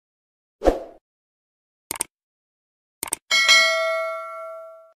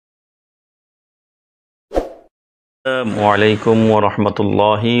আসসালামু আলাইকুম ওয়া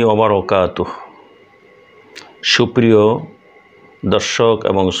রাহমাতুল্লাহি ওয়া বারাকাতুহু। সুপ্রিয় দর্শক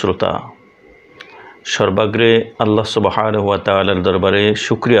এবং শ্রোতা, সর্বাগ্রে আল্লাহ সুবহানাহু ওয়া তাআলার দরবারে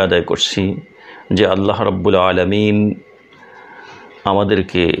শুকরিয়া আদায় করছি যে আল্লাহ রাব্বুল আলামিন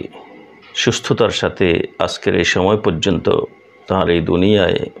আমাদেরকে সুস্থতার সাথে আজকের এই সময় পর্যন্ত তাঁর এই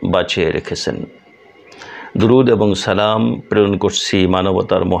দুনিয়ায় বাঁচিয়ে রেখেছেন। দুরুদ এবং সালাম প্রেরণ করছি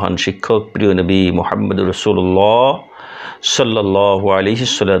মানবতার মহান শিক্ষক প্রিয় নবী মুহাম্মদুর রাসূলুল্লাহ সাল্লাল্লাহু আলাইহি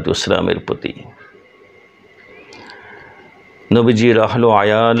ওয়াসাল্লামের প্রতি। নবীজির আহলে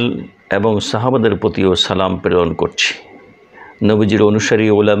আয়াল এবং সাহাবাদের প্রতিও সালাম প্রেরণ করছি। নবীজির অনুসারী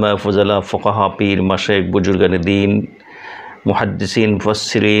উলামা ফুজালা ফুকাহা পীর মাশায়েখ বুজুর্গানে দ্বীন মুহাদ্দিসিন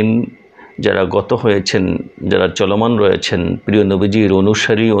মুফাসসিরিন যারা গত হয়েছেন, যারা চলমান রয়েছেন, প্রিয় নবীজির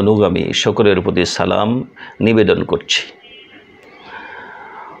অনুসারী অনুগামী সকলের প্রতি সালাম নিবেদন করছি।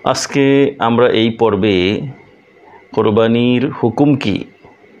 আজকে আমরা এই পর্বে কোরবানির হুকুম কি,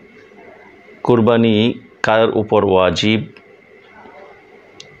 কোরবানি কার উপর ওয়াজিব,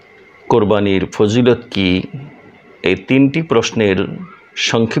 কোরবানির ফজিলত কি, এই তিনটি প্রশ্নের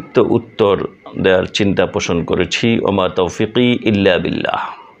সংক্ষিপ্ত উত্তর দেওয়ার চিন্তা পোষণ করেছি। ওমা তৌফিকি ইল্লা বিল্লাহ।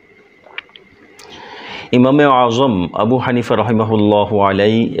 ইমামে আজম আবু হানিফা রাহিমাহুল্লাহু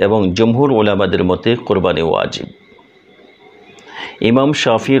আলাইহি এবং জমহুর উলামাদের মতে কোরবানি ওয়াজিব। ইমাম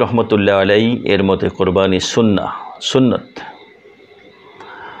শাফি রহমতুল্লাহ আলাইহি এর মতে কোরবানি সুন্নত।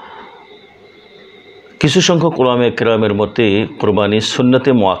 কিছু সংখ্যক উলামা কেরামের মতে কোরবানি সুন্নতে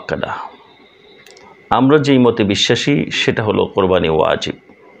মুআক্কাদা। আমরা যেই মতে বিশ্বাসী সেটা হলো কোরবানি ওয়াজিব।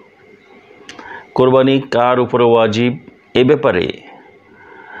 কোরবানি কার উপরে ওয়াজিব এ ব্যাপারে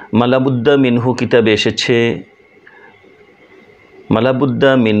মালাবুদ্দা মিনহু কিতাবে এসেছে।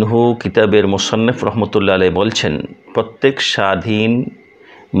 মালাবুদ্দা মিনহু কিতাবের মুসান্নিফ রহমতুল্লাহ আলাইহি বলছেন, প্রত্যেক স্বাধীন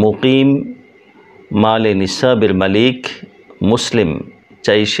মুকিম মালে নিসাবের মালিক মুসলিম,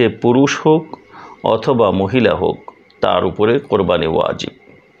 চাই সে পুরুষ হোক অথবা মহিলা হোক, তার উপরে কোরবানি ওয়াজিব।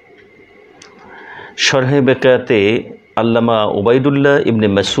 শরহে বেকাতে আল্লামা উবাইদুল্লাহ ইবনে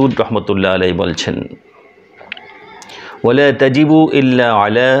মাসউদ রহমতুল্লাহ আলাইহি বলছেন, ওয়ালা তাজিবু ইল্লা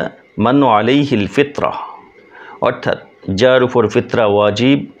আলা মান আলাইহিল ফিতরা, অর্থাৎ যার উপর ফিতরা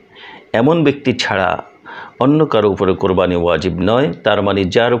ওয়াজিব এমন ব্যক্তি ছাড়া অন্য কারো উপরে কোরবানি ওয়াজিব নয়। তার মানে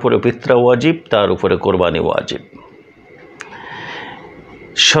যার উপরে ফিতরা ওয়াজিব তার উপরে কোরবানি ওয়াজিব।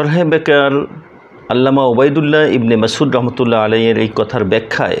 শরহে বেকার আল্লামা উবাইদুল্লাহ ইবনে মাসউদ রহমতুল্লাহ আলাইহির এই কথার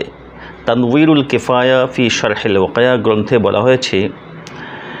ব্যাখ্যায় তানওয়িরুল কিফায়া ফি শারহিল ওয়াকিয়া গ্রন্থে বলা হয়েছে,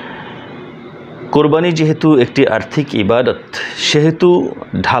 কোরবানি যেহেতু একটি আর্থিক ইবাদত, সেহেতু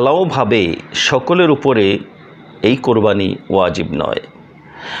ঢালাওভাবে সকলের উপরে এই কোরবানি ওয়াজিব নয়।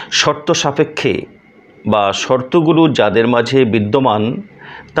 শর্ত সাপেক্ষে বা শর্তগুলো যাদের মাঝে বিদ্যমান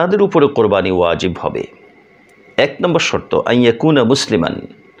তাদের উপরে কোরবানি ওয়াজিব হবে। 1 নম্বর শর্ত আইয়াকুনা মুসলিমান,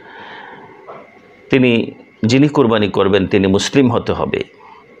 যিনি কোরবানি করবেন তিনি মুসলিম হতে হবে।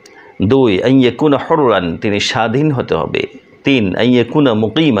 2 আইয়াকুনা হুররান, তিনি স্বাধীন হতে হবে। 3 আইয়াকুনা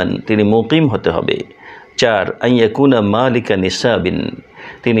মুকিমান, তিনি মুকিম হতে হবে। 4 আইয়াকুনা মালিকা নিসাবিন,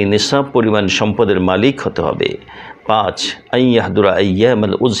 তিনি নিসাব পরিমাণ সম্পদের মালিক হতে হবে। 5 আইয়াহদুরা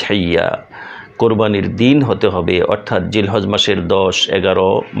আইয়ামাল উজহিয়া, কোরবানির দিন হতে হবে, অর্থাৎ জিলহজ মাসের 10,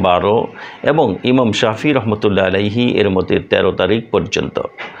 11, 12 এবং ইমাম শাফি রহমতুল্লাহ আলাইহি এর মতে 13 তারিখ পর্যন্ত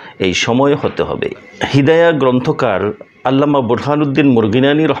এই সময় হতে হবে। হিদায়া গ্রন্থকার আল্লামা বুরহানুদ্দিন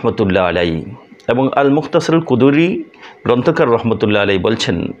মুরগিনানি রহমতুল্লাহ আলাইহি এবং আল মুখতাসরুল কুদুরি গ্রন্থকার রহমতুল্লাহ আলাইহি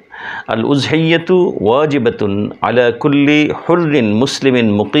বলছেন, আল উজহিয়াতু ওয়াজিবাতুন আলা কুল্লি হুররিন মুসলিমিন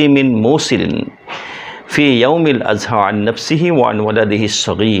মুকিমিন মুসিলিন ফি ইয়াউমিল আযহা আন নাফসিহি ওয়া আন ওয়ালাদিহি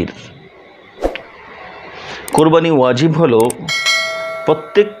সগীর। কোরবানি ওয়াজিব হলো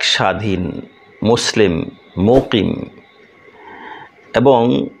প্রত্যেক স্বাধীন মুসলিম মুকিম এবং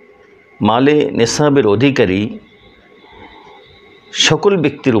মালে নেসাবের অধিকারী সকল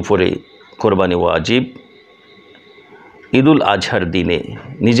ব্যক্তির উপরে কোরবানি ওয়াজিব ঈদুল আজহার দিনে,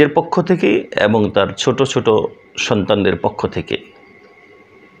 নিজের পক্ষ থেকে এবং তার ছোট ছোট সন্তানদের পক্ষ থেকে।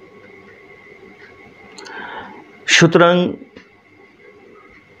 সুতরাং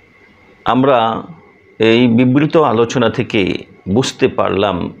আমরা এই বিবৃত আলোচনা থেকে বুঝতে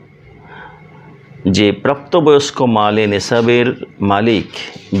পারলাম যে প্রাপ্তবয়স্ক মালে নেসাবের মালিক,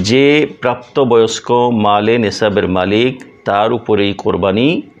 যে প্রাপ্তবয়স্ক মালে নেসাবের মালিক তার উপরেই কোরবানি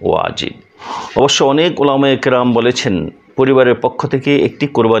ওয়াজিব। অবশ্য অনেক উলামায়ে কেরাম বলেছেন পরিবারের পক্ষ থেকে একটি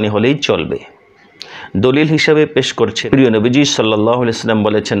কোরবানি হলেই চলবে। দলিল হিসাবে পেশ করছে প্রিয় নবীজি সাল্লাল্লাহু আলাইহি ওয়াসাল্লাম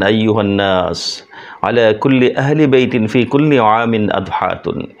বলেছেন, আইয়ুহান নাস আলা কুল্লি আহলি বাইতিন ফি কুল্লি আমিন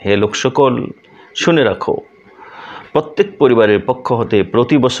আদহাতুন, হে লোক সকল শুনে রাখো, প্রত্যেক পরিবারের পক্ষ হতে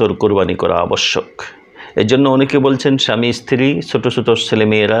প্রতি বছর কোরবানি করা আবশ্যক। এজন্য অনেকে বলছেন স্বামী স্ত্রী ছোট ছোট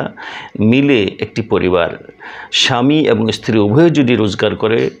ছেলেমেয়েরা মিলে একটি পরিবার, স্বামী এবং স্ত্রী উভয়ে যদি রোজগার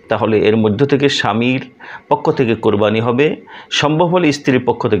করে তাহলে এর মধ্য থেকে স্বামীর পক্ষ থেকে কোরবানি হবে, সম্ভব হলে স্ত্রীর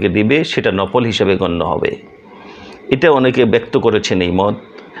পক্ষ থেকে দিবে, সেটা নফল হিসাবে গণ্য হবে। এটা অনেকে ব্যক্ত করেছেন এই মত,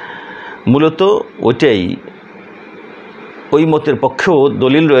 মূলত ওইটাই, ওই মতের পক্ষেও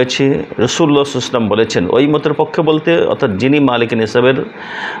দলিল রয়েছে। রাসূলুল্লাহ সাল্লাল্লাহু আলাইহি ওয়াসাল্লাম বলেছেন, ওই মতের পক্ষে বলতে অর্থাৎ যিনি মালিক নেসাবের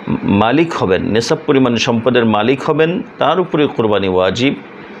মালিক হবেন, নেসাব পরিমাণ সম্পদের মালিক হবেন, তার উপরে কোরবানি ওয়াজিব।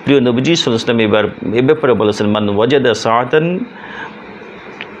 প্রিয় নবীজি সাল্লাল্লাহু আলাইহি ওয়াসাল্লাম এবার এ ব্যাপারে বলেছেন, মান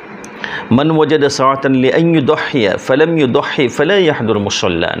ওয়াজাদা সাআতান লিআন ইউদহিয়া ফালাম ইউদহি ফালা ইয়াহদুর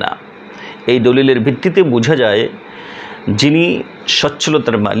মুসাল্লানা। এই দলিলের ভিত্তিতে বোঝা যায় যিনি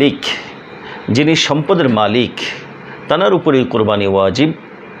সচ্ছলতার মালিক, যিনি সম্পদের মালিক, তার উপরেই কোরবানি ওয়াজিব।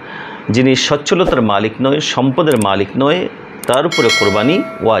 যিনি সচ্ছলতার মালিক নয়, সম্পদের মালিক নয়, তার উপরে কোরবানি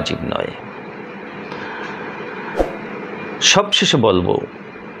ওয়াজিব নয়। সবশেষে বলবো,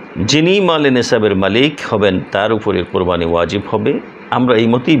 যিনি মালে নেসাবের মালিক হবেন তার উপরে কোরবানি ওয়াজিব হবে। আমরা এই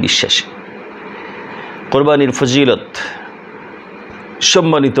মতেই বিশ্বাসী। কোরবানির ফজিলত,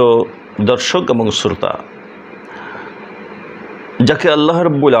 সম্মানিত দর্শক এবং শ্রোতা, যাকে আল্লাহ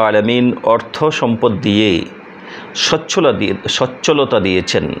রাব্বুল আলামিন অর্থ সম্পদ দিয়ে সচ্ছলতা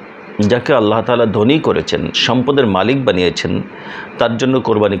দিয়েছেন, যাকে আল্লাহ তাআলা ধনী করেছেন, সম্পদের মালিক বানিয়েছেন, তার জন্য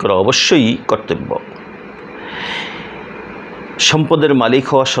কোরবানি করা অবশ্যই কর্তব্য। সম্পদের মালিক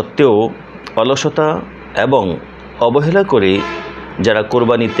হওয়া সত্ত্বেও অলসতা এবং অবহেলা করে যারা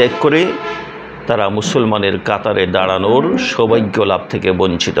কোরবানি ত্যাগ করে, তারা মুসলমানের কাতারে দাঁড়ানোর সৌভাগ্য লাভ থেকে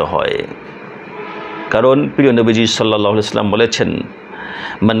বঞ্চিত হয়। কারণ প্রিয় নবীজি সাল্লাল্লাহু আলাইহি ওয়াসাল্লাম বলেছেন,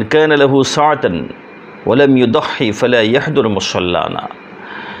 মান কানা লাহু সাআতান ওয়া লাম ইউদহি ফালা ইয়াহদুর মুসাল্লানা।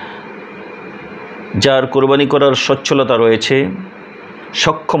 যার কোরবানি করার সচ্ছলতা রয়েছে,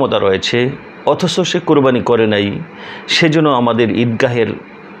 সক্ষমতা রয়েছে, অথচ সে কোরবানি করে নাই, সেজন্য আমাদের ঈদগাহের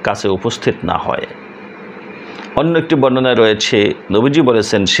কাছে উপস্থিত না হয়। অন্য একটি বর্ণনায় রয়েছে, নবীজি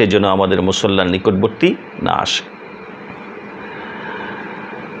বলেছেন, সেজন্য আমাদের মুসল্লার নিকটবর্তী না আসে।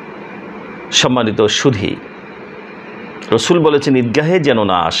 সম্মানিত সুধী, রসুল বলেছেন ঈদগাহে যেন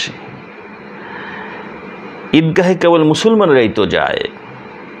না আসে। ঈদগাহে কেবল মুসলমানরাই তো যায়,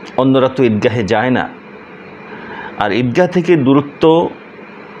 অন্যরা তো ঈদগাহে যায় না। আর ঈদগাহ থেকে দূরত্ব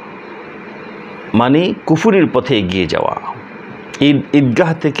মানে কুফুরির পথে এগিয়ে যাওয়া। ঈদগাহ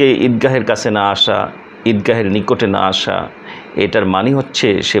থেকে ঈদগাহের কাছে না আসা, ঈদগাহের নিকটে না আসা, এটার মানে হচ্ছে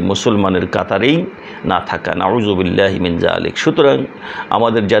সে মুসলমানের কাতারেই না থাকা। নাউযু বিল্লাহি মিন যালিক। সুতরাং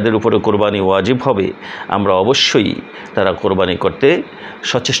আমাদের যাদের উপরে কোরবানি ওয়াজিব হবে, আমরা অবশ্যই তারা কোরবানি করতে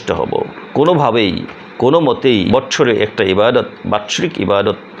সচেষ্ট হব। কোনোভাবেই, কোনো মতেই বৎসরে একটা ইবাদত, বাৎসরিক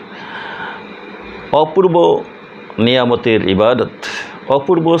ইবাদত, অপূর্ব নিয়ামতের ইবাদত,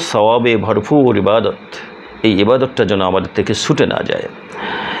 অপূর্ব সওয়াবে ভরপুর ইবাদত, এই ইবাদতটা যেন আমাদের থেকে ছুটে না যায়।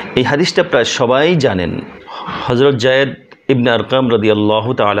 এই হাদিসটা প্রায় সবাই জানেন। হযরত যায়েদ ইবনে আরকাম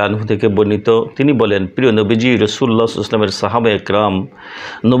রাদিয়াল্লাহু তাআলা আনহু থেকে বর্ণিত, তিনি বলেন, প্রিয় নবীজি রাসূলুল্লাহ সাল্লাল্লাহু আলাইহি ওয়াসাল্লামের সাহাবা একরাম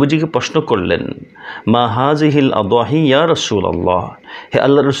নবীজিকে প্রশ্ন করলেন, মা হাযিহিল আদাহি ইয়া রাসূলুল্লাহ, হে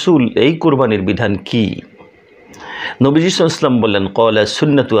আল্লাহর রাসূল, এই কুরবানির বিধান কি? নবীজি সাল্লাল্লাহু আলাইহি ওয়াসাল্লাম বললেন, ক্বালা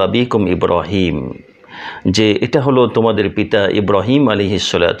সুন্নাতু আবিকুম ইব্রাহিম, যে এটা হলো তোমাদের পিতা ইব্রাহিম আলাইহিস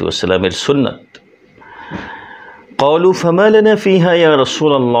সালাতু ওয়াস সালামের সুন্নাত। ক্বালু ফামা লানা ফিহা ইয়া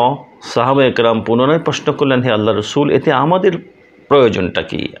রাসূলুল্লাহ, সাহাবা একরাম পুনরায় প্রশ্ন করলেন, হে আল্লাহর রাসূল, এতে আমাদের প্রয়োজনটা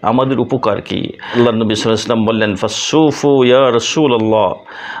কি, আমাদের উপকার কি? আল্লাহর নবী সাল্লাল্লাহু আলাইহি ওয়াসাল্লাম বললেন, ফাসসুফু ইয়া রাসূলুল্লাহ,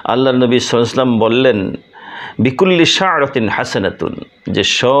 আল্লাহর নবী সাল্লাল্লাহু আলাইহি ওয়াসাল্লাম বললেন, বিকুল্লি শা'রাতিন হাসানাতুন, যে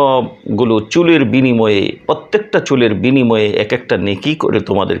সবগুলো চুলের বিনিময়ে, প্রত্যেকটা চুলের বিনিময়ে এক একটা নেকি করে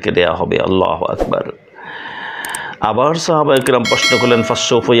তোমাদেরকে দেয়া হবে। আল্লাহু আকবার। আবার সাহাবা একরাম প্রশ্ন করলেন,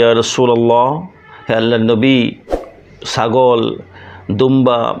 ফাসসুফু ইয়া রাসূলুল্লাহ, হে আল্লাহর নবী, ছাগল,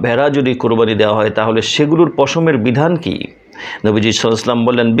 দুম্বা, ভেড়া যদি কোরবানি দেওয়া হয় তাহলে সেগুলোর পশমের বিধান কি? নবীজি সাল্লাল্লাহু আলাইহি ওয়াসাল্লাম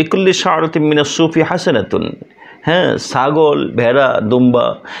বললেন, বিকুল্লি শা'রাতিন মিনাস সুফি হাসানাতুন, হ্যাঁ, ছাগল, ভেড়া, দুম্বা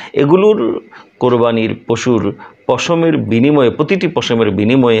এগুলোর কোরবানির পশুর পশমের বিনিময়ে, প্রতিটি পশমের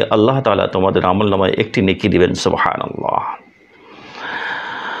বিনিময়ে আল্লাহ তাআলা তোমাদের আমলনামায় একটি নেকি দিবেন। সুবহানাল্লাহ।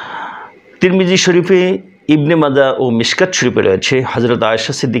 তিরমিজি শরীফে, ইবনে মাজাহ ও মিশকাত শরীফে রয়েছে, হযরত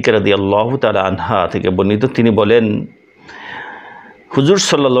আয়েশা সিদ্দিকা রাদিয়াল্লাহু তাআলা আনহা থেকে বর্ণিত, তিনি বলেন, হুজুর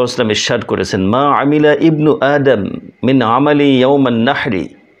সাল্লাল্লাহু আলাইহি ওয়াসাল্লাম ইরশাদ করেছেন, মা আমিলা ইবনু আদম মিন আমালি ইয়াওমান নাহরি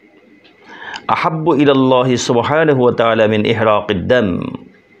আহাব্বু ইলাল্লাহি সুবহানাহু ওয়া তাআলা মিন ইহরাকিদ দাম,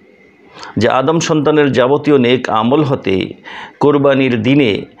 যে আদম সন্তানের যাবতীয় নেক আমল হতে কোরবানির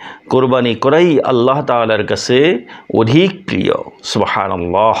দিনে কোরবানি করাই আল্লাহ তাআলার কাছে অধিক প্রিয়।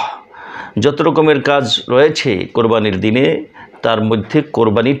 সুবহানাল্লাহ। যত রকমের কাজ রয়েছে কোরবানির দিনে, তার মধ্যে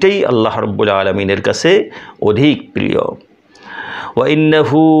কোরবানিটাই আল্লাহ রাব্বুল আলামিনের কাছে অধিক প্রিয়। ওয়া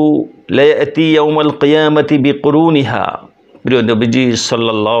ইন্নাহু লায়াতি ইয়াউমাল কিয়ামাতি বিকুরুনিহা, প্রিয় নবীজি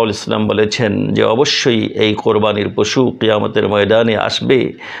সাল্লাল্লাহু আলাইহি ওয়াসাল্লাম বলেছেন যে অবশ্যই এই কোরবানির পশু কিয়ামতের ময়দানে আসবে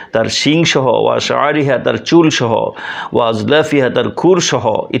তার শিং সহ, ওয়া শাআরিহা তার চুল সহ, ওয়া আজলাফিহা তার খুর সহ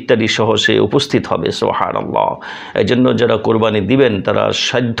ইত্যাদি সহ সে উপস্থিত হবে। সুবহানাল্লাহ। এই জন্য যারা কোরবানি দিবেন তারা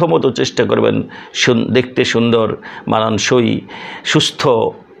সাধ্যমতো চেষ্টা করবেন দেখতে সুন্দর, মানানসই, সুস্থ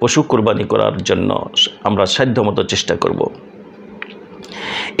পশু কোরবানি করার জন্য আমরা সাধ্যমতো চেষ্টা করব।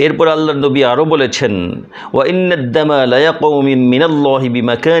 এরপর আল্লাহর নবী আরও বলেছেন, ওয়া ইন্নাদ দামা লা ইয়াকাউ মিনাল্লাহি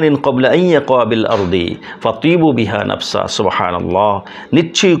বিমাকানিন ক্বাবলা আন ইয়াকা বিল আরদি ফাতিবু বিহা নাফসা। সুবহানাল্লাহ।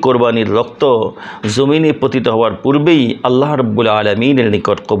 নিশ্চয়ই কোরবানির রক্ত জমিনে পতিত হওয়ার পূর্বেই আল্লাহ রাব্বুল আলামিনের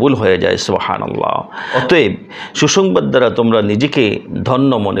নিকট কবুল হয়ে যায়। সুবহানাল্লাহ। অতএব সুসংবাদ দ্বারা তোমরা নিজেকে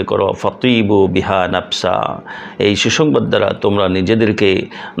ধন্য মনে করো। ফাতিবু বিহা নাফসা, এই সুসংবাদ দ্বারা তোমরা নিজেদেরকে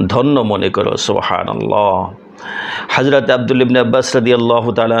ধন্য মনে করো। সুবহানাল্লাহ। হযরত আব্দুল্লাহ ইবনে আব্বাস রাদিয়াল্লাহু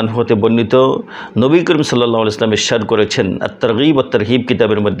তাআলা আনহু হতে বর্ণিত, নবী করিম সাল্লাল্লাহু আলাইহি ওয়াসাল্লাম ইরশাদ করেছেন, আত-তারগীব ওয়াত তারহিব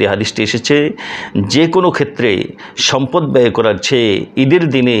কিতাবের মধ্যে হাদিসটি এসেছে, যে কোনো ক্ষেত্রে সম্পদ ব্যয় করার চেয়ে ঈদের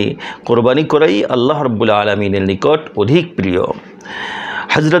দিনে কোরবানি করাই আল্লাহ রাব্বুল আলামিনের নিকট অধিক প্রিয়।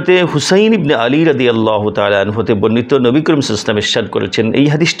 হযরতে হুসাইন ইবনে আলী রাদিয়াল্লাহু তাআলা আনহু হতে বর্ণিত, নবী করিম সাল্লাল্লাহু আলাইহি ওয়াসাল্লাম ইরশাদ করেছেন, এই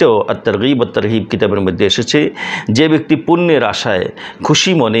হাদিসটাও আত-তারগীব ওয়াত তারহিব কিতাবের মধ্যে এসেছে, যে ব্যক্তি পুণ্যের আশায়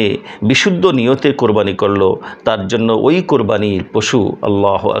খুশি মনে বিশুদ্ধ নিয়তে কোরবানি করলো, তার জন্য ওই কোরবানির পশু,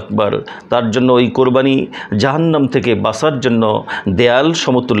 আল্লাহু আকবার, তার জন্য ওই কোরবানি জাহান্নাম থেকে বাঁচার জন্য দেয়াল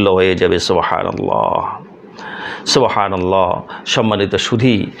সমতুল্য হয়ে যাবে। সুবহানাল্লাহ। সুবহানাল্লাহ। সম্মানিত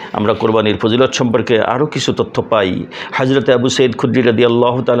সুধী, আমরা কোরবানির ফজিলত সম্পর্কে আরও কিছু তথ্য পাই। হযরত আবু সাঈদ খুদরি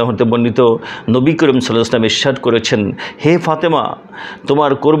রাদিয়াল্লাহু তাআলা হতে বর্ণিত, নবী করিম সাল্লাল্লাহু আলাইহি ওয়াসাল্লাম ইরশাদ করেছেন, হে ফাতেমা,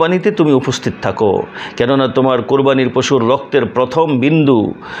 তোমার কোরবানিতে তুমি উপস্থিত থাকো, কেননা তোমার কোরবানির পশুর রক্তের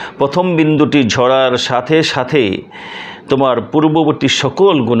প্রথম বিন্দুটি ঝরার সাথে সাথে তোমার পূর্ববর্তী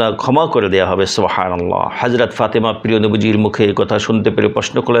সকল গুনাহ ক্ষমা করে দেয়া হবে। সুবহানাল্লাহ। হযরত ফাতেমা প্রিয় নবীজির মুখে এই কথা শুনতে পেরে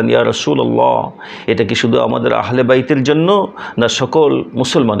প্রশ্ন করলেন, ইয়া রাসূলুল্লাহ, এটা কি শুধু আমাদের আহলে বাইতের জন্য না সকল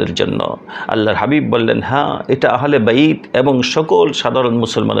মুসলমানের জন্য? আল্লাহর হাবিব বললেন, হ্যাঁ, এটা আহলে বাইত এবং সকল সাধারণ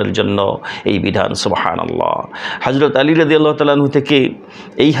মুসলমানের জন্য এই বিধান। সুবহানাল্লাহ। হযরত আলী রাদিয়াল্লাহু তাআলা আনহু থেকে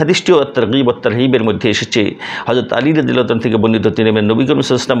এই হাদিসটিও আত-তারগীব ওয়াত তারহিবের মধ্যে এসেছে। হযরত আলী রাদিয়াল্লাহু তাআলা থেকে বর্ণিত, তিনি নবী করিম সাল্লাল্লাহু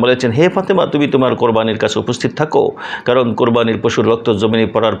আলাইহি ওয়াসাল্লাম বলেছেন, হে ফাতেমা, তুমি তোমার কোরবানির কাছে উপস্থিত থাকো, কারণ কোরবানির পশুর রক্ত জমিনে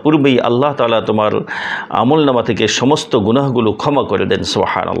পড়ার পূর্বেই আল্লাহ তাআলা তোমার আমলনামা থেকে সমস্ত গুনাহগুলো ক্ষমা করে দেন।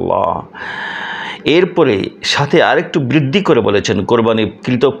 সুবহানাল্লাহ। এরপরে সাথে আরেকটু বৃদ্ধি করে বলেছেন,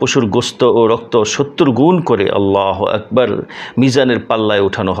 কোরবানিকৃত পশুর গোশত ও রক্ত 70 গুণ করে, আল্লাহু আকবার, মিজানের পাল্লায়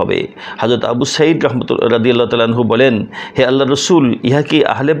ওঠানো হবে। হযরত আবু সাঈদ রাদিয়াল্লাহু তাআলা আনহু বলেন, হে আল্লাহর রাসূল, ইহা কি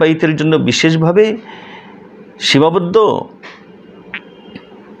আহলে বাইতের জন্য বিশেষভাবে সীমাবদ্ধ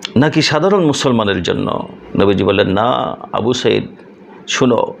নাকি সাধারণ মুসলমানের জন্য? নবীজি বললেন, না আবু সাঈদ,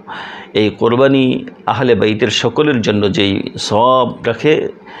 শুনো, এই কোরবানি আহলে বাইতের সকলের জন্য যেই সওয়াব রাখে,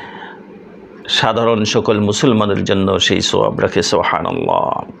 সাধারণ সকল মুসলমানের জন্য সেই সওয়াব রাখে। সুবহানাল্লাহ।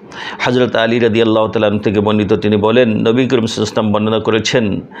 হযরত আলী রাদিয়াল্লাহু তাআলা থেকে বর্ণিত, তিনি বলেন, নবী করিম সাল্লাল্লাহু আলাইহি ওয়াসাল্লাম বর্ণনা করেছেন,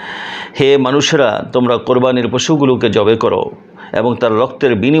 হে মানুষেরা, তোমরা কোরবানির পশুগুলোকে জবে করো এবং তার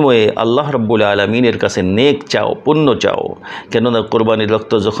রক্তের বিনিময়ে আল্লাহ রাব্বুল আলামিনের কাছে নেক চাও, পুণ্য চাও, কেননা কোরবানির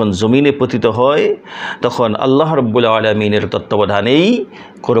রক্ত যখন জমিনে পতিত হয় তখন আল্লাহ রাব্বুল আলামিনের তত্ত্বাবধানেই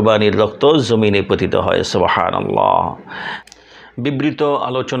কোরবানির রক্ত জমিনে পতিত হয়। সুবহানাল্লাহ। বিবৃত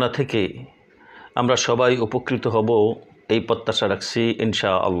আলোচনা থেকে আমরা সবাই উপকৃত হব এই প্রত্যাশা রাখছি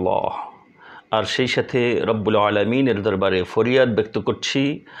ইনশাআল্লাহ। আর সেই সাথে রব্বুল আলামিনের দরবারে ফরিয়াদ ব্যক্ত করছি,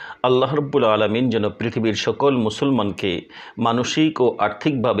 আল্লাহ রব্বুল আলামিন যেন পৃথিবীর সকল মুসলমানকে মানসিক ও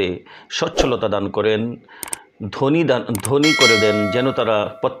আর্থিকভাবে সচ্ছলতা দান করেন, ধনী করে দেন, যেন তারা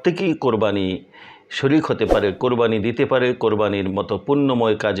প্রত্যেকেই কোরবানি শরীক হতে পারে, কোরবানি দিতে পারে, কোরবানির মতো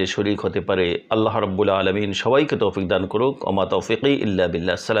পুণ্যময় কাজে শরীক হতে পারে। আল্লাহ রব্বুল আলামিন সবাইকে তৌফিক দান করুক। ওমা তৌফিকি ইল্লা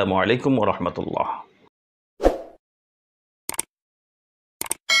বিল্লাহ। আসসালামু আলাইকুম ওয়া রাহমাতুল্লাহ।